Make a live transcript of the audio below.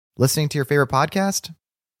Listening to your favorite podcast?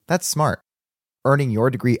 That's smart. Earning your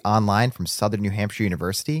degree online from Southern New Hampshire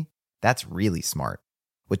University? That's really smart.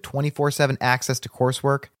 With 24/7 access to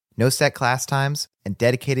coursework, no set class times, and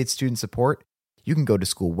dedicated student support, you can go to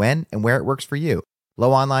school when and where it works for you.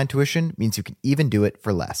 Low online tuition means you can even do it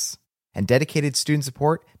for less. And dedicated student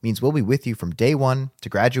support means we'll be with you from day one to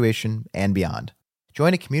graduation and beyond.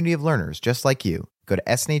 Join a community of learners just like you. Go to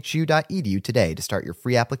snhu.edu today to start your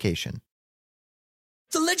free application.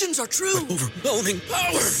 The legends are true. Overwhelming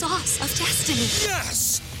power! The sauce of destiny.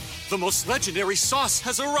 Yes! The most legendary sauce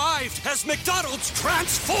has arrived as McDonald's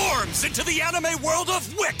transforms into the anime world of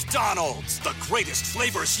WickDonald's. The greatest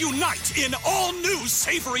flavors unite in all new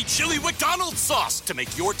savory chili McDonald's sauce to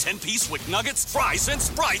make your 10-piece Wick Nuggets, fries, and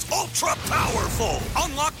Sprite ultra-powerful.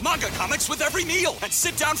 Unlock manga comics with every meal and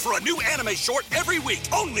sit down for a new anime short every week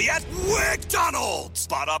only at WickDonald's.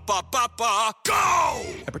 Ba-da-ba-ba-ba, go!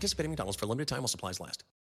 At participating McDonald's for a limited time while supplies last.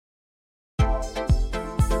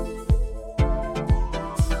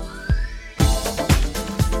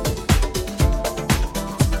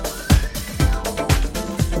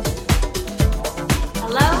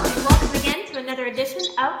 Another edition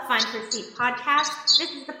of Find Her Seat podcast.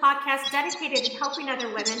 This is the podcast dedicated to helping other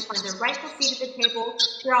women find their rightful seat at the table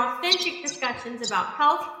through authentic discussions about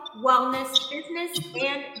health, wellness, business,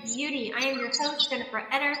 and beauty. I am your host, Jennifer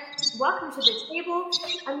Etter. Welcome to the table.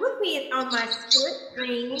 And with me on my split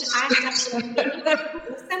screen, I have Samantha.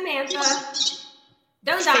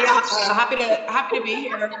 Don't die. Happy to be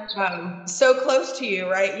here. So close to you,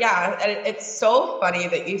 right? Yeah, and it's so funny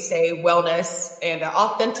that you say wellness and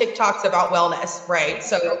authentic talks about wellness, right?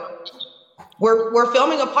 So we're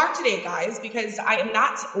filming a part today, guys, because I am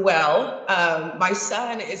not well. My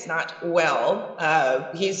son is not well.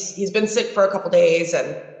 He's been sick for a couple days,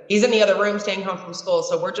 and he's in the other room, staying home from school.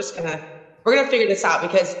 So we're gonna figure this out,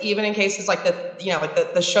 because even in cases like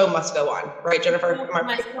the show must go on, right, Jennifer?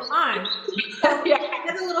 Must go on. So yeah. I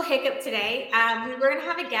had a little hiccup today. We were gonna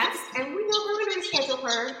have a guest, and we know we're gonna reschedule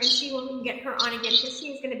her, and we can get her on again because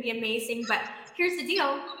she's gonna be amazing. But here's the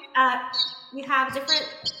deal: we have different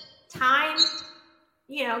time,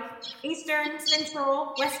 Eastern,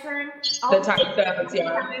 Central, Western, all the time zones,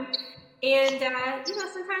 yeah. And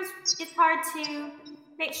sometimes it's hard to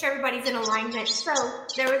make sure everybody's in alignment. So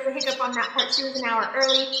there was a hiccup on that part. She was an hour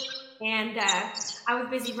early, and I was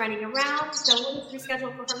busy running around, so we'll just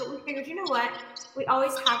reschedule for her. But we figured, you know what? We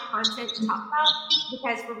always have content to talk about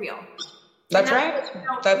because we're real. That's right.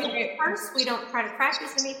 First, we don't try to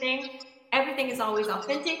practice anything. Everything is always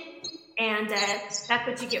authentic, and that's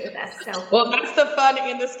what you get with us. So, well, that's the fun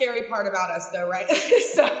and the scary part about us, though, right?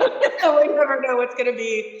 So we never know what's going to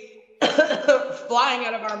be flying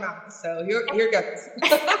out of our mouths. So here goes.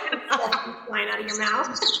 Flying out of your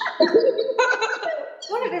mouth.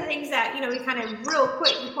 One of the things that, we kind of real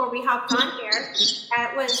quick before we hopped on here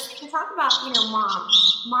was to talk about,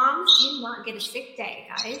 moms. Moms do not get a sick day,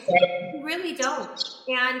 guys. You really don't.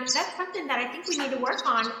 And that's something that I think we need to work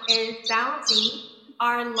on, is balancing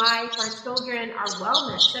our life, our children, our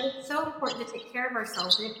wellness. So it's so important to take care of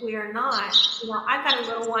ourselves. And if we are not, I've got a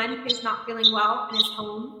little one who's not feeling well and is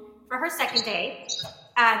home for her second day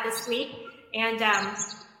this week, and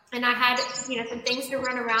I had some things to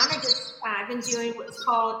run around. I've been doing what's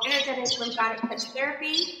called energetic lymphatic touch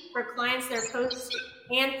therapy for clients that are post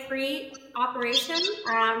and pre-operation.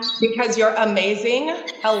 Because you're amazing.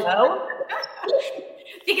 Hello.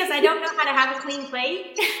 Because I don't know how to have a clean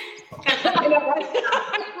plate.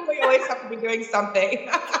 We always have to be doing something.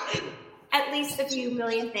 At least a few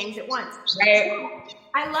million things at once. Right.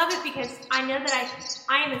 I love it because I know that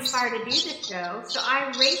I am inspired to do this show. So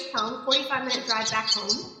I raced home, 45-minute drive back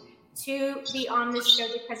home, to be on this show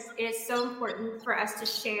because it is so important for us to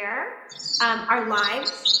share our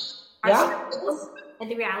lives, our struggles, and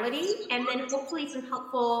the reality, and then hopefully some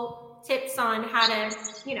helpful tips on how to,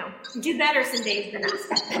 do better some days than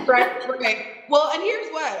us. Right. Well, and here's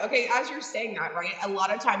what, as you're saying that, right, a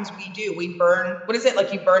lot of times we burn, what is it?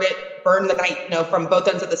 Like you burn the night, from both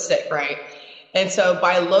ends of the stick, right? And so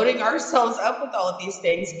by loading ourselves up with all of these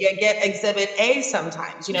things, you get exhibit A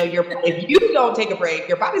sometimes. If you don't take a break,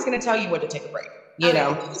 your body's going to tell you when to take a break,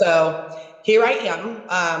 So here I am,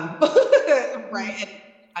 right?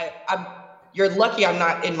 And I'm you're lucky I'm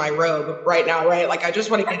not in my robe right now, right? Like I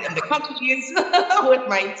just want to get in the companies with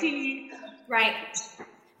my tea. Right.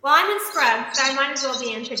 Well, I'm in scrubs, so I might as well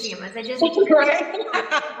be in pajamas. I just I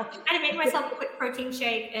had to make myself a quick protein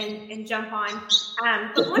shake and jump on.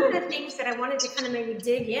 But one of the things that I wanted to kind of maybe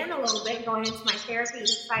dig in a little bit going into my therapy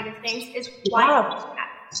side of things is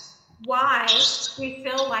why we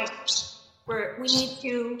feel like we need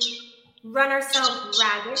to run ourselves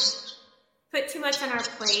ragged put too much on our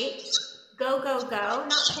plate, go,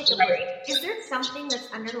 not take a break. Is there something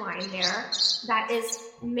that's underlying there that is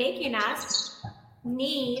making us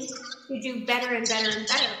need to do better and better and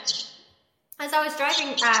better? As I was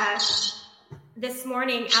driving this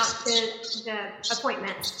morning out to the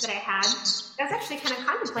appointments that I had, I was actually kind of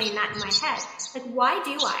contemplating that in my head. Like, why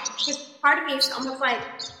do I? Because part of me is almost like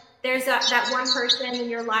there's that one person in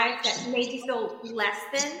your life that made you feel less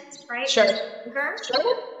than, right? Sure. And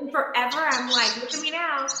forever, I'm like, look at me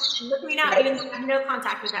now, Right. even though I have no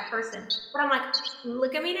contact with that person. But I'm like,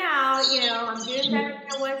 look at me now, I'm doing better than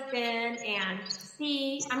I was then, and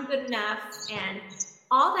see, I'm good enough, and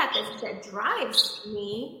all that drives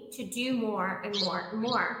me to do more and more and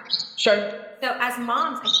more. Sure. So as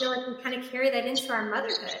moms, I feel like we kind of carry that into our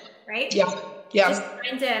motherhood, right? Yeah. Just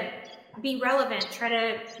trying to be relevant, try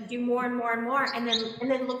to do more and more and more, and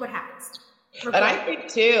then look what happens. And I think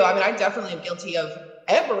too, I definitely am guilty of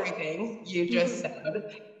everything you just said.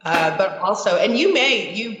 But also, and you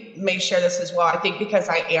may share this as well. I think because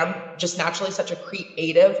I am just naturally such a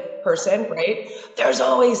creative person, right? There's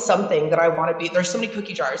always something that I want to be. There's so many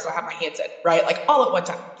cookie jars that I have my hands in, right? Like all at one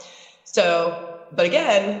time. So, but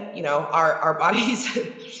again, our bodies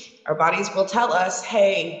will tell us,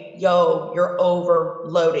 hey, you're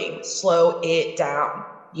overloading, slow it down,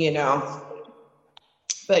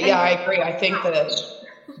 But yeah, I agree. I think that,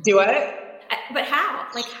 do it. But how?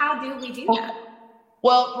 Like, how do we do that?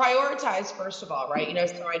 Well, prioritize first of all, right?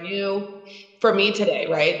 So I knew for me today,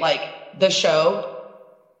 right? Like the show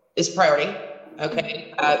is priority.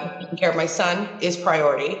 Okay. Taking care of my son is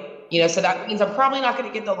priority. So that means I'm probably not going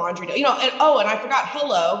to get the laundry done, and I forgot,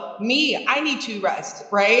 I need to rest,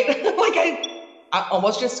 right? Like I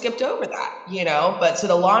almost just skipped over that, but so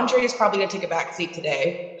the laundry is probably going to take a back seat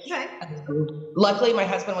today. Okay. Luckily, my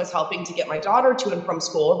husband was helping to get my daughter to and from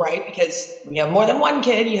school, right? Because when you have more than one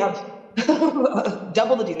kid, you have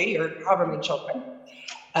double the duty, or however many children.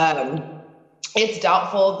 It's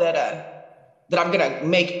doubtful that I'm going to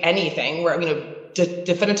make anything where I'm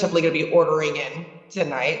definitively going to be ordering in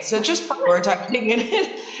tonight. So just prioritizing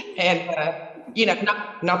it, and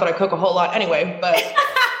not that I cook a whole lot anyway, but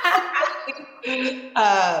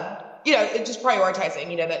just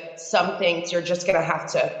prioritizing. That some things you're just going to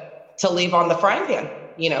have to leave on the frying pan,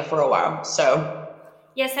 for a while. So.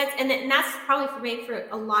 Yes, that's probably for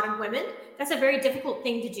a lot of women. That's a very difficult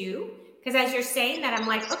thing to do, because as you're saying that, I'm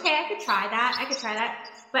like, okay, I could try that.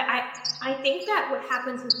 But I think that what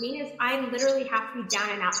happens with me is I literally have to be down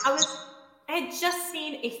and out. I had just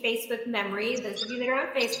seen a Facebook memory. Those of you that are on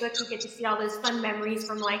Facebook, you get to see all those fun memories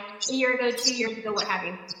from like a year ago, 2 years ago, what have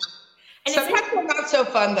you. And sometimes they're not so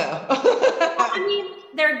fun though.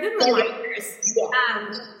 They're good reminders. Yeah.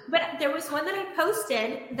 But there was one that I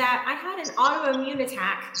posted that I had an autoimmune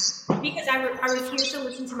attack because I refused to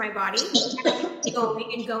listen to my body. I kept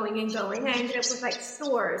going and going and going. I ended up with like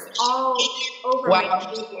sores all over my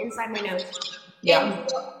face, inside my nose. Yeah. And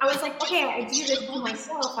so I was like, okay, I do this to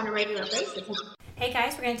myself on a regular basis. Hey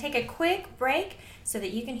guys, we're going to take a quick break so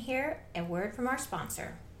that you can hear a word from our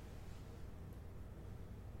sponsor.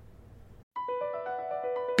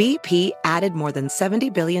 BP added more than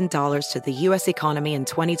 $70 billion to the U.S. economy in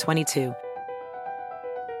 2022.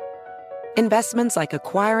 Investments like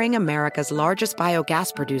acquiring America's largest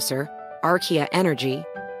biogas producer, Archaea Energy,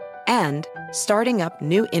 and starting up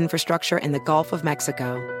new infrastructure in the Gulf of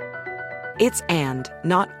Mexico. It's and,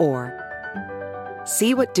 not or.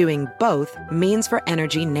 See what doing both means for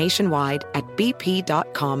energy nationwide at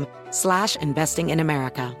bp.com/investing in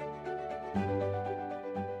America.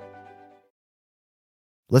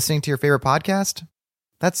 Listening to your favorite podcast?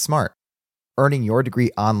 That's smart. Earning your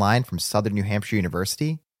degree online from Southern New Hampshire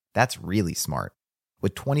University? That's really smart.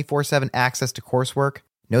 With 24/7 access to coursework,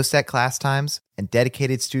 no set class times, and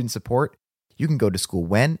dedicated student support, you can go to school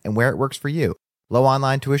when and where it works for you. Low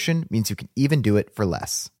online tuition means you can even do it for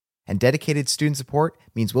less. And dedicated student support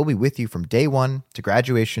means we'll be with you from day one to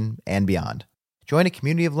graduation and beyond. Join a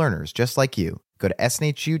community of learners just like you. Go to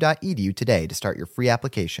snhu.edu today to start your free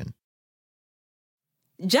application.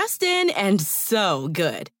 Justin and so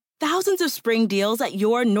good. Thousands of spring deals at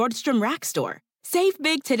your Nordstrom Rack store. Save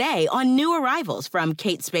big today on new arrivals from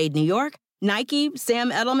Kate Spade New York, Nike,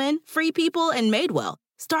 Sam Edelman, Free People, and Madewell,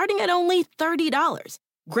 starting at only $30.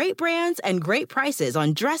 Great brands and great prices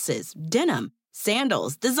on dresses, denim,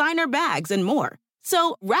 sandals, designer bags, and more.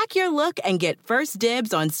 So rack your look and get first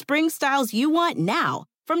dibs on spring styles you want now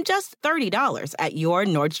from just $30 at your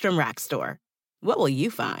Nordstrom Rack store. What will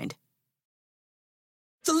you find?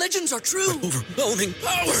 The legends are true. Overwhelming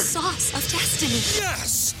power! The sauce of destiny.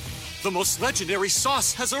 Yes! The most legendary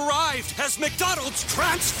sauce has arrived as McDonald's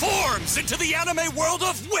transforms into the anime world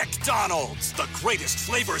of WickDonald's. The greatest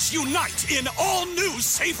flavors unite in all new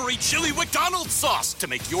savory chili McDonald's sauce to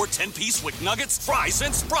make your 10-piece Wick Nuggets, fries,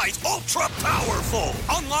 and Sprite ultra-powerful.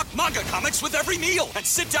 Unlock manga comics with every meal and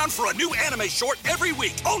sit down for a new anime short every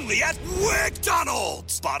week only at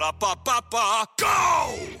WickDonald's. Ba-da-ba-ba-ba,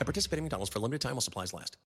 go! At participating McDonald's for a limited time while supplies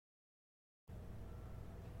last.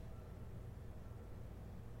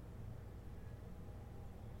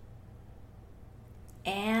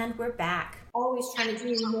 And we're back. Always trying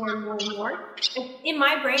to do more and more and more. And in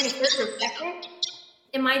my brain, if there's a second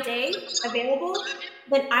in my day available,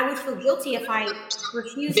 then I would feel guilty if I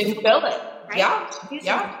refused Didn't to fill it. right?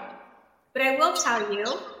 Yeah. But I will tell you,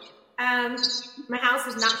 my house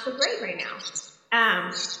is not so great right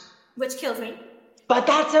now, which kills me. But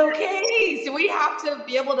that's okay. So we have to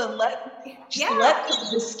be able to let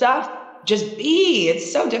the stuff just be.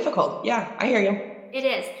 It's so difficult. Yeah, I hear you. It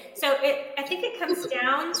is. So I think it comes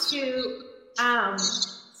down to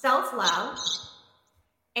self-love.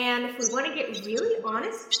 And if we want to get really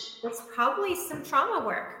honest, it's probably some trauma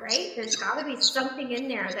work, right? There's got to be something in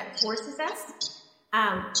there that forces us.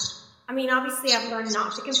 I mean, obviously, I've learned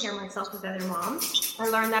not to compare myself with other moms. I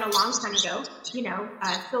learned that a long time ago. You know,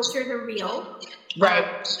 filters are real.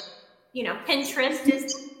 Right. You know, Pinterest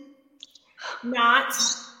is not,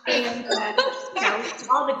 and you know,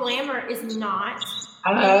 all the glamour is not.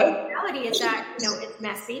 The reality is that, you know, it's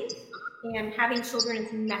messy, and having children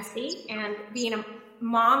is messy, and being a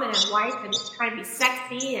mom and a wife and trying to be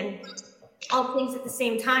sexy and all things at the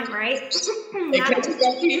same time, right? It can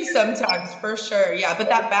get to you sometimes, for sure. Yeah, but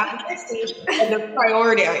that balance and the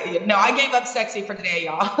priority. I gave up sexy for today,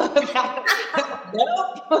 y'all.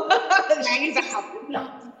 Nope. She's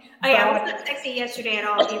out. Oh yeah, I wasn't sexy yesterday at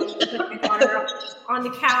all. With my daughter on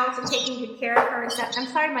the couch and taking good care of her and stuff. I'm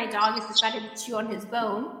sorry, my dog has decided to chew on his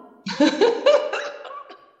bone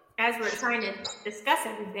as we're trying to discuss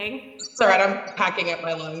everything. It's all right. I'm packing up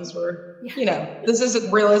my lungs. This is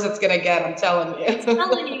as real as it's gonna get. I'm telling you. I'm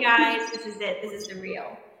telling you guys, this is it. This is the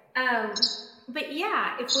real. But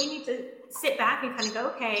yeah, if we need to sit back and kind of go,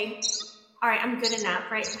 okay, all right, I'm good enough,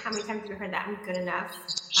 right? How many times have you heard that? I'm good enough.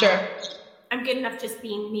 Sure. I'm good enough just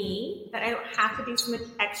being me, that I don't have to do so much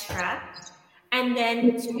extra. And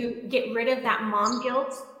then to get rid of that mom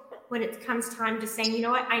guilt when it comes time to saying, you know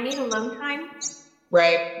what, I need alone time.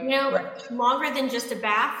 Right. You know, longer than just a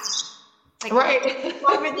bath. Like, right.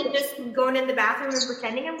 Longer than just going in the bathroom and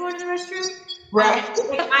pretending I'm going to the restroom. Right.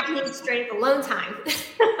 I need straight up alone time.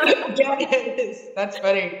 Yes, that's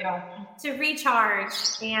funny. Yeah. To recharge.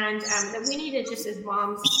 And that we need to just, as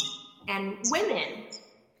moms and women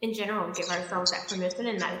in general, give ourselves that permission,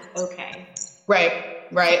 and that it's okay. Right.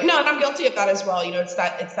 No, and I'm guilty of that as well. You know, it's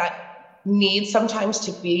that need sometimes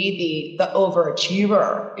to be the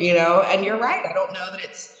overachiever, you know, and you're right. I don't know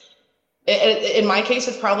that in my case,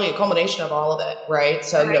 it's probably a culmination of all of it. Right.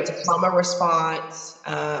 So, you know, it's a trauma response.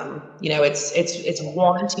 You know, it's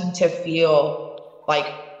wanting to feel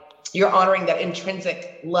like you're honoring that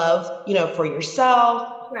intrinsic love, you know, for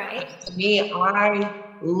yourself. Right. To me, I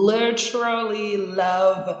literally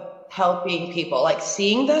love helping people, like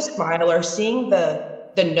seeing the smile or seeing the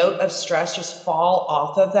note of stress just fall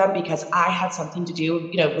off of them because I had something to do,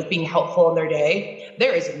 you know, with being helpful in their day.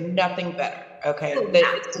 There is nothing better. Okay.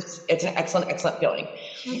 It's an excellent feeling.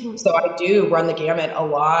 Mm-hmm. So I do run the gamut a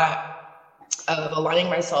lot of aligning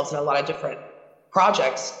myself in a lot of different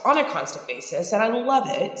projects on a constant basis. And I love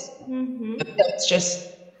it. Mm-hmm. It's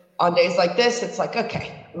just on days like this, it's like,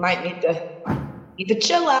 okay, I might need to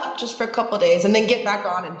chill out just for a couple of days and then get back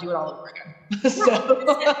on and do it all over again.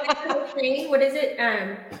 What is it?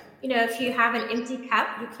 You know, if you have an empty cup,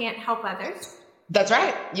 you can't help others. That's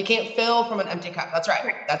right. You can't fill from an empty cup. That's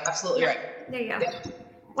right. That's absolutely right. There you go. Yeah.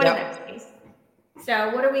 One of those things.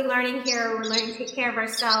 So what are we learning here? We're learning to take care of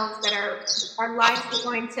ourselves, that our lives are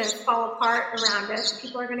going to fall apart around us.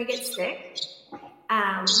 People are going to get sick.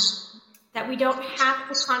 That we don't have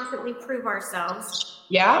to constantly prove ourselves.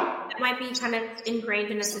 Yeah. That might be kind of ingrained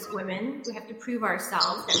in us as women. We have to prove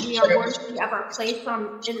ourselves that we are worthy of our place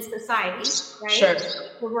in society, right? Sure.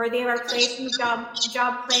 We're worthy of our place in the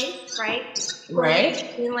job place, right?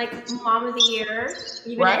 Right. Being like mom of the year,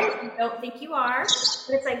 even if you don't think you are.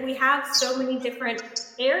 But it's like we have so many different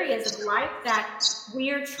areas of life that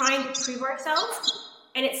we are trying to prove ourselves.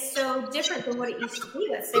 And it's so different than what it used to be.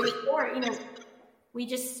 Let's say before, you know,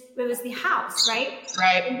 it was the house, right?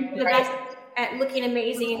 Right. And the best at looking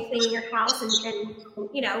amazing and cleaning your house and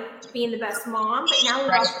you know, being the best mom. But now we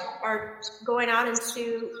also are going out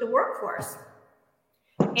into the workforce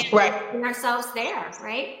and putting ourselves there,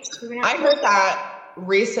 right? I heard that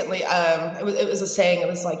recently, it was a saying, it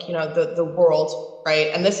was like, the world, right?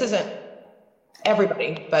 And this isn't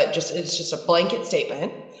everybody, but it's just a blanket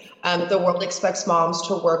statement. The world expects moms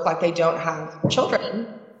to work like they don't have children,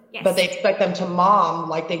 yes. But they expect them to mom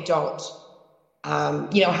like they don't,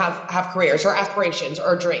 have careers or aspirations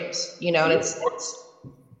or dreams, and it's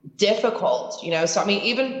difficult, So, I mean,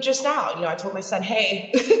 even just now, I told my son,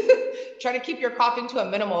 hey, try to keep your coughing to a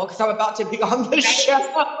minimal because I'm about to be on the show.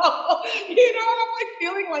 I'm like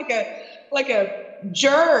feeling like a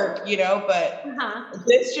jerk, but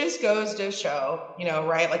this just goes to show,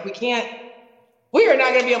 right? Like we are not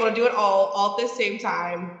going to be able to do it all at the same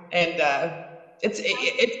time. And it's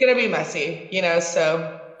going to be messy,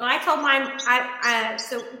 so. Well, I told mine,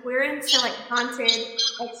 so we're into like haunted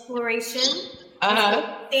exploration.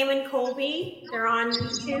 Sam and Colby, they're on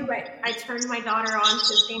YouTube, but I turned my daughter on to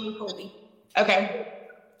Sam and Colby. Okay.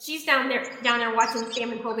 She's down there watching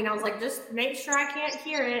Sam and Colby, and I was like, just make sure I can't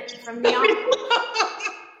hear it from the audio.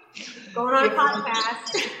 Going on a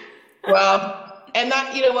podcast. Well, and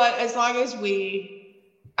that, as long as we,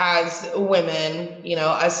 as women,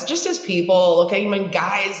 as people, okay,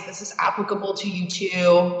 guys, this is applicable to you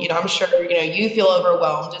too. I'm sure, you feel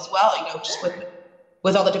overwhelmed as well, just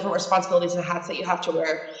with all the different responsibilities and hats that you have to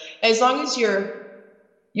wear. As long as you're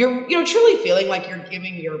truly feeling like you're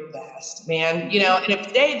giving your best, man, and if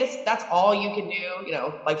today that's all you can do,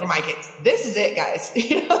 like for my kids, this is it, guys.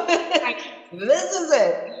 This is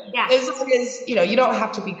it. Yeah. As long as, you don't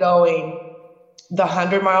have to be going the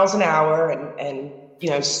 100 miles an hour and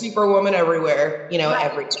superwoman everywhere,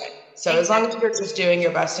 every day. So as long as you're just doing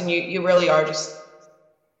your best and you really are just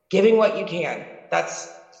giving what you can, that's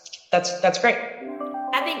great.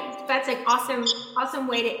 I think that's an awesome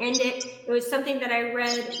way to end it. It was something that I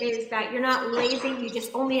read is that you're not lazy. You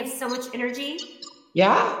just only have so much energy.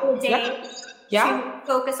 Yeah. A day. Yeah. To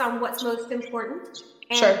focus on what's most important.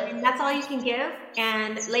 And that's all you can give.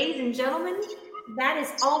 And ladies and gentlemen, that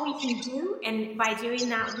is all we can do. And by doing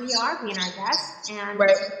that, we are being our best. And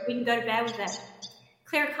we can go to bed with a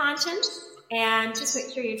clear conscience. And just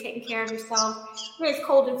make sure you're taking care of yourself. It's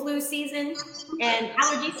cold and flu season and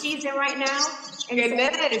allergy season right now. And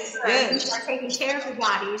goodness. You are taking care of your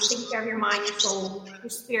body, you're taking care of your mind, your soul, your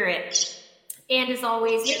spirit. And as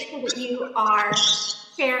always, make sure that you are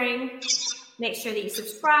sharing. Make sure that you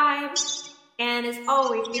subscribe. And as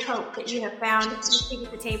always, we hope that you have found your seat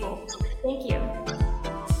at the table. Thank you.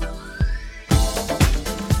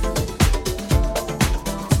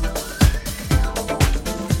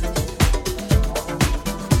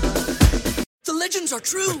 Legends are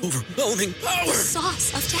true. Overwhelming power. The sauce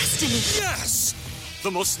of destiny. Yes!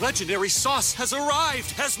 The most legendary sauce has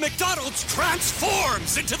arrived as McDonald's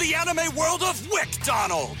transforms into the anime world of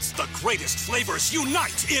WickDonald's. The greatest flavors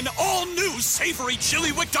unite in all new savory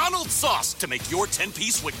chili McDonald's sauce to make your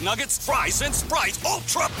 10-piece Wick Nuggets, fries, and Sprite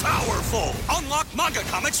ultra-powerful. Unlock manga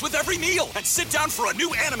comics with every meal and sit down for a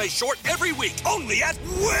new anime short every week only at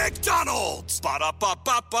WickDonald's.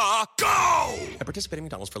 Ba-da-ba-ba-ba, go! At participating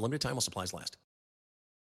McDonald's for a limited time while supplies last.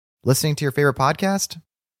 Listening to your favorite podcast?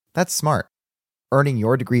 That's smart. Earning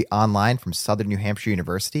your degree online from Southern New Hampshire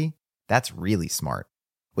University? That's really smart.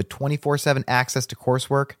 With 24/7 access to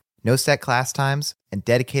coursework, no set class times, and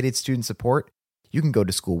dedicated student support, you can go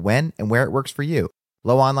to school when and where it works for you.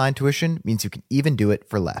 Low online tuition means you can even do it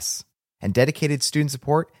for less. And dedicated student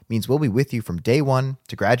support means we'll be with you from day one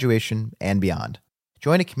to graduation and beyond.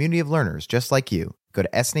 Join a community of learners just like you. Go to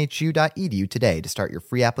snhu.edu today to start your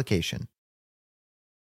free application.